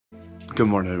Good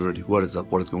morning, everybody. What is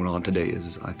up? What is going on? Today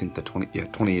is, I think, the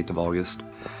 28th of August.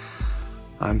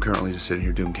 I'm currently just sitting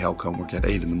here doing calc homework at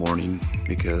 8 in the morning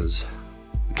because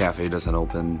the cafe doesn't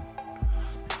open.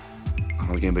 I don't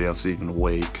think anybody else is even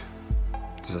awake.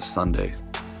 It's a Sunday.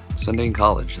 Sunday in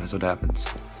college, that's what happens.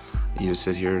 You just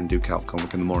sit here and do calc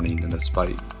homework in the morning, and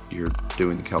despite you're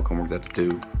doing the calc homework that's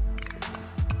due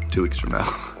 2 weeks from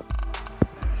now.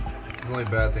 The only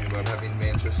bad thing about having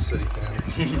Manchester City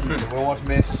fans. We'll watch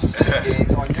Manchester City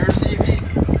games on your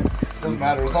TV. Doesn't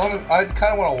matter. As long as I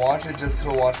kind of want to watch it just to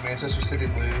watch Manchester City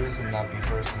lose and not be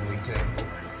first in the league table.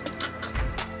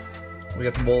 We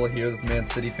got the Mola here, this Man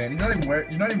City fan. You're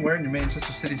not even wearing your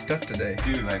Manchester City stuff today.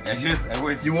 Dude, like I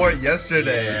wore it. You wore it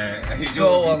yesterday. Yeah.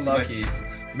 So unlucky.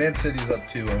 Man City's up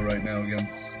 2-0 right now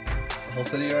against Hull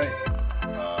City, right?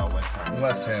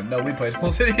 West Ham. No, we played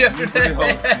Hull City yesterday.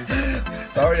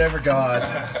 Sorry, I forgot.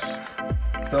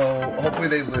 So hopefully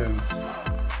they lose,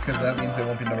 because that means they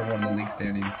won't be number 1 in the league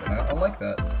standings, and I like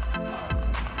that.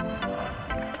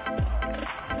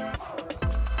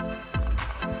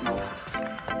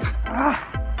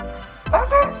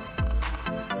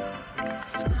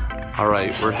 All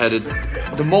right, we're headed.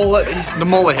 The Mola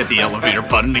hit the elevator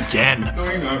button again.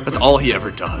 That's all he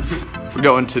ever does. We're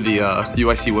going to the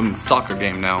UIC women's soccer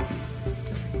game now.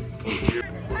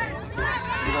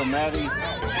 Maddie.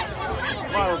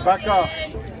 Come on, Rebecca.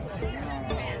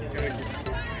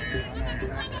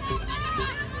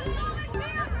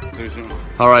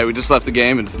 Alright, we just left the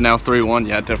game and it's now 3-1.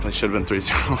 Yeah, it definitely should have been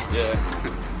 3-0.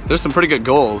 Yeah. There's some pretty good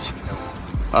goals.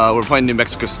 We're playing New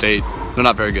Mexico State. They're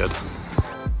not very good.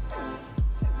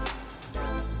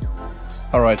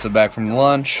 Alright, so back from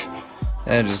lunch.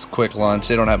 And just quick lunch.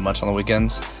 They don't have much on the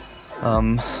weekends.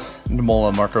 Demola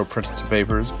and Marco printed some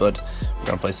papers, but we're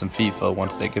gonna play some FIFA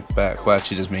once they get back. Well,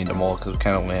 actually, just me and Demola, because we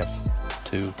kind of only have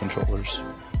 2 controllers.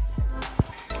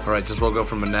 All right, just woke up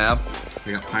from a nap.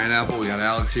 We got Pineapple. We got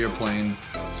Alex here playing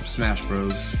some Smash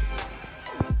Bros.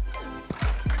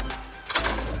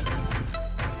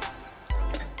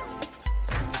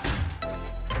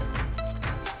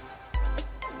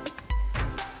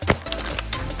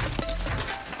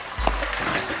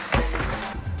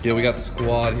 Yeah, we got the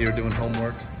squad here doing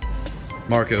homework.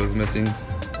 Marco is missing.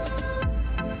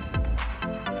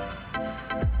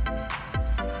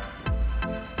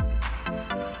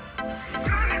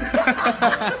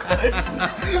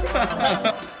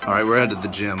 Alright, we're headed to the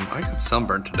gym. I got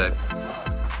sunburned today.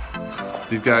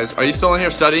 These guys, are you still in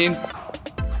here studying?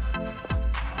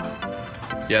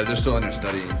 Yeah, they're still in here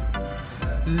studying.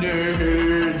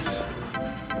 Nerds!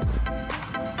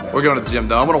 We're going to the gym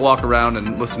though. I'm gonna walk around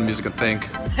and listen to music and think.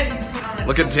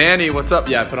 Look at Danny, what's up?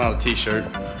 Yeah, I put on a t-shirt.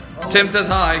 Tim says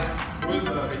hi.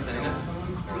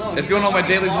 It's going on my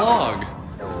daily vlog.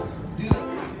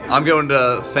 I'm going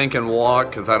to think and walk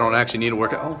because I don't actually need to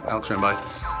work out. Oh, Alex ran by.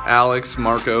 Alex,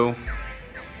 Marco,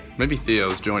 maybe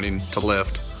Theo's joining to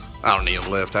lift. I don't need a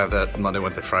lift. I have that Monday,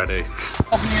 Wednesday, Friday.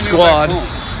 Squad.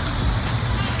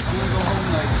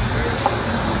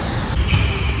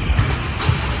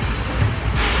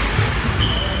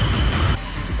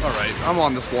 Alright, I'm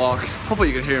on this walk. Hopefully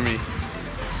you can hear me.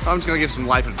 I'm just gonna give some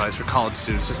life advice for college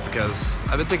students just because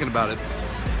I've been thinking about it.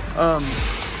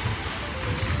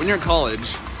 When you're in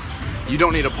college, you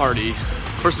don't need a party,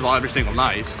 first of all, every single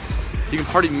night. You can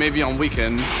party maybe on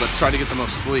weekends, but try to get the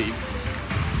most sleep.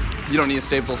 You don't need to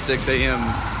stay up till 6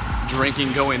 a.m.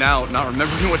 drinking, going out, not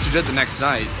remembering what you did the next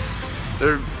night.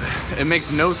 It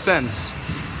makes no sense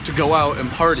to go out and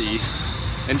party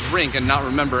and drink and not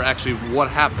remember actually what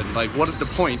happened. Like, what is the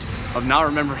point of not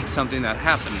remembering something that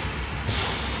happened?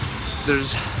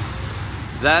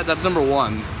 That's number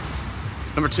 1.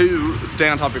 Number 2, stay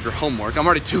on top of your homework. I'm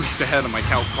already 2 weeks ahead of my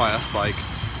calc class, like,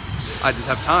 I just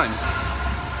have time.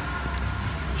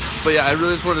 But yeah, I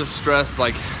really just wanted to stress,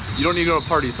 like, you don't need to go to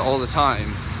parties all the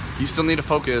time. You still need to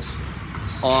focus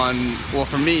on, well,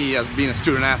 for me, as being a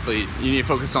student athlete, you need to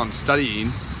focus on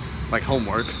studying, like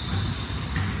homework,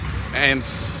 and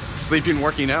sleeping,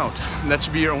 working out. And that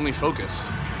should be your only focus.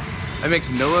 It makes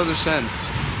no other sense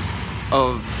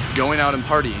of going out and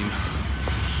partying.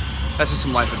 That's just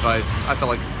some life advice. I felt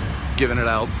like giving it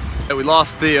out. Yeah, we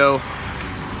lost Theo.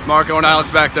 Marco and Alex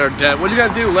back there dead. What did you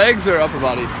guys do? Legs or upper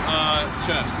body?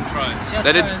 Chest and tries.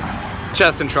 They did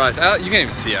chest and tries. You can't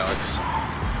even see Alex.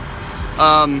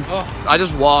 I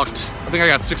just walked. I think I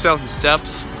got 6,000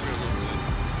 steps.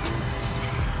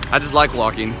 I just like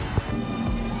walking.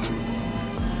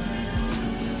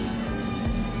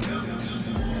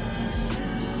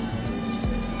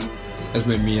 I just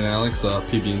made me and Alex a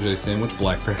PB&J sandwich,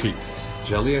 blackberry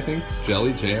jelly, I think?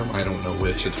 Jelly, jam? I don't know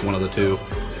which. It's one of the two.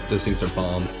 These things are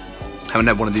bomb. Haven't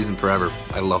had one of these in forever.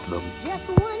 I love them.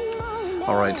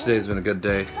 Alright, today's been a good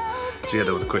day. Just got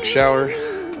done with a quick shower.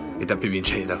 Ate that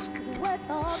PB&J. That was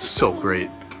so great.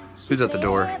 Who's at the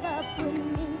door?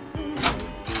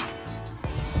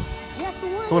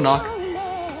 Someone knock.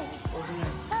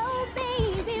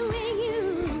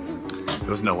 There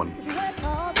was no one.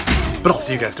 But I'll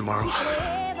see you guys tomorrow.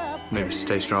 Maybe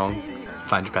stay strong.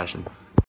 Find your passion.